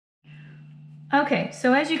Okay,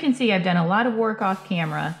 so as you can see, I've done a lot of work off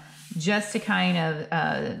camera just to kind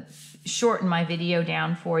of shorten my video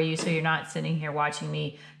down for you so you're not sitting here watching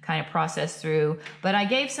me kind of process through. But I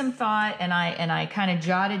gave some thought and I kind of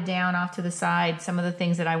jotted down off to the side some of the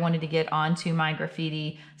things that I wanted to get onto my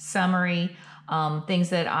graffiti summary, things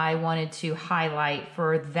that I wanted to highlight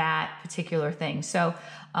for that particular thing. So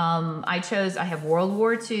I have World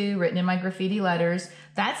War II written in my graffiti letters.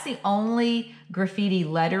 That's the only graffiti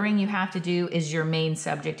lettering you have to do is your main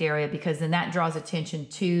subject area, because then that draws attention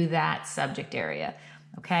to that subject area.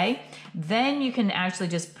 Okay, then you can actually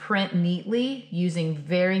just print neatly using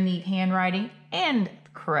very neat handwriting and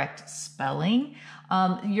correct spelling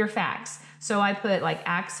your facts. So I put like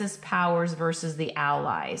Axis powers versus the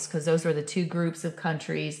Allies, because those were the two groups of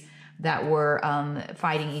countries that were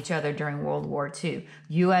fighting each other during World War II.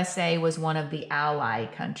 USA was one of the Ally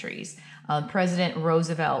countries. President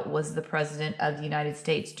Roosevelt was the president of the United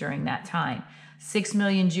States during that time. 6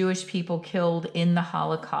 million Jewish people killed in the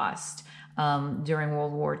Holocaust during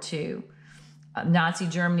World War II. Nazi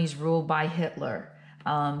Germany's ruled by Hitler.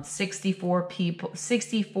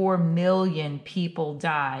 64 million people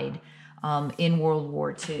died in World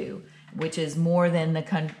War II, which is more than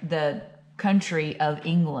the country of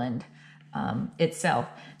England itself.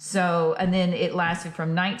 So, and then it lasted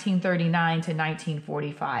from 1939 to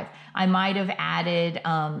 1945. I might have added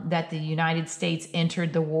that the United States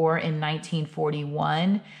entered the war in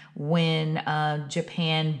 1941 when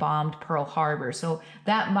Japan bombed Pearl Harbor. So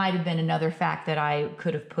that might have been another fact that I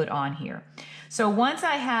could have put on here. So once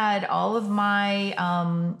I had all of my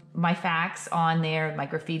my facts on there, my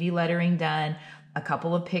graffiti lettering done, a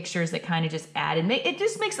couple of pictures that kind of just added, it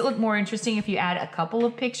just makes it look more interesting if you add a couple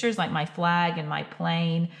of pictures like my flag and my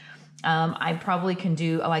plane. I probably can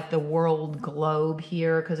do like the world globe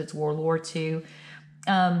here because it's World War II.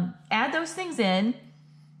 Add those things in.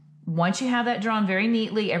 Once you have that drawn very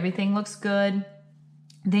neatly, everything looks good.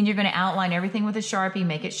 Then you're going to outline everything with a Sharpie,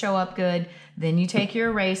 make it show up good. Then you take your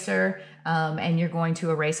eraser and you're going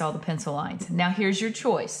to erase all the pencil lines. Now here's your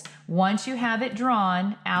choice. Once you have it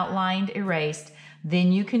drawn, outlined, erased,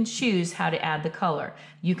 then you can choose how to add the color.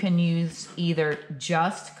 You can use either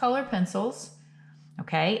just color pencils,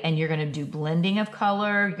 okay, and you're going to do blending of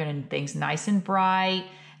color. You're going to do things nice and bright,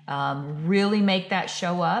 really make that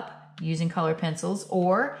show up using color pencils.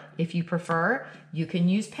 Or if you prefer, you can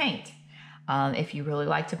use paint. If you really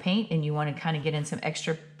like to paint and you want to kind of get in some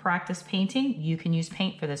extra practice painting, you can use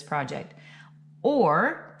paint for this project.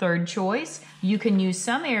 Or third choice, you can use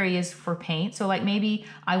some areas for paint. So like maybe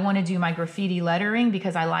I want to do my graffiti lettering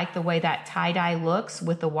because I like the way that tie-dye looks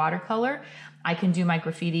with the watercolor. I can do my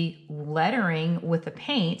graffiti lettering with the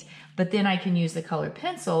paint, but then I can use the colored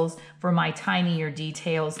pencils for my tinier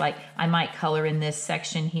details. Like I might color in this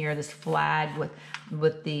section here, this flag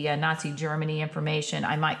with the Nazi Germany information.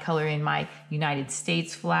 I might color in my United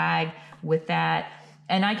States flag with that.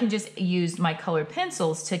 And I can just use my colored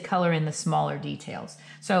pencils to color in the smaller details.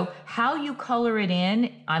 So how you color it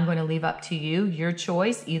in, I'm going to leave up to you. Your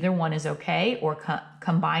choice. Either one is okay, or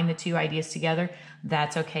combine the two ideas together.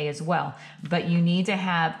 That's okay as well. But you need to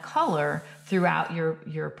have color throughout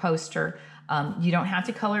your poster. You don't have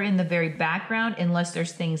to color in the very background unless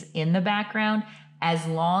there's things in the background, as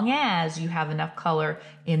long as you have enough color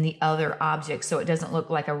in the other objects so it doesn't look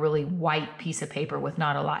like a really white piece of paper with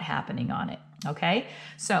not a lot happening on it. Okay,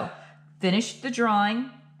 so finish the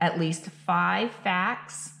drawing, at least 5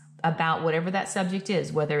 facts about whatever that subject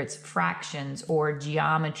is, whether it's fractions or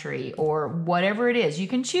geometry or whatever it is. You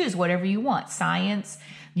can choose whatever you want. Science,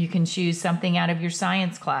 you can choose something out of your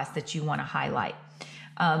science class that you want to highlight.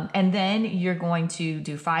 And then you're going to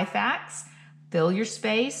do 5 facts, fill your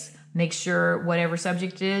space, make sure whatever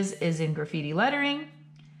subject is in graffiti lettering,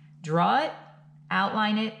 draw it,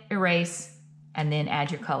 outline it, erase, and then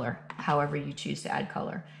add your color, however you choose to add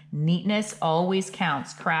color. Neatness always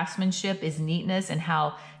counts. Craftsmanship is neatness and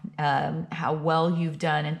how well you've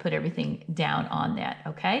done and put everything down on that,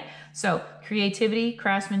 okay? So creativity,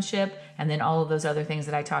 craftsmanship, and then all of those other things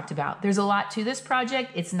that I talked about. There's a lot to this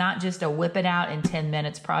project. It's not just a whip it out in 10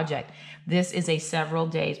 minutes project. This is a several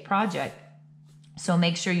days project. So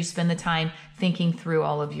make sure you spend the time thinking through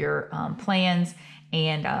all of your plans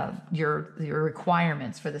and your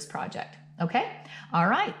requirements for this project. Okay? All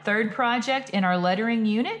right. Third project in our lettering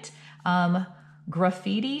unit,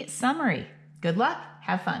 graffiti summary. Good luck.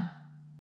 Have fun.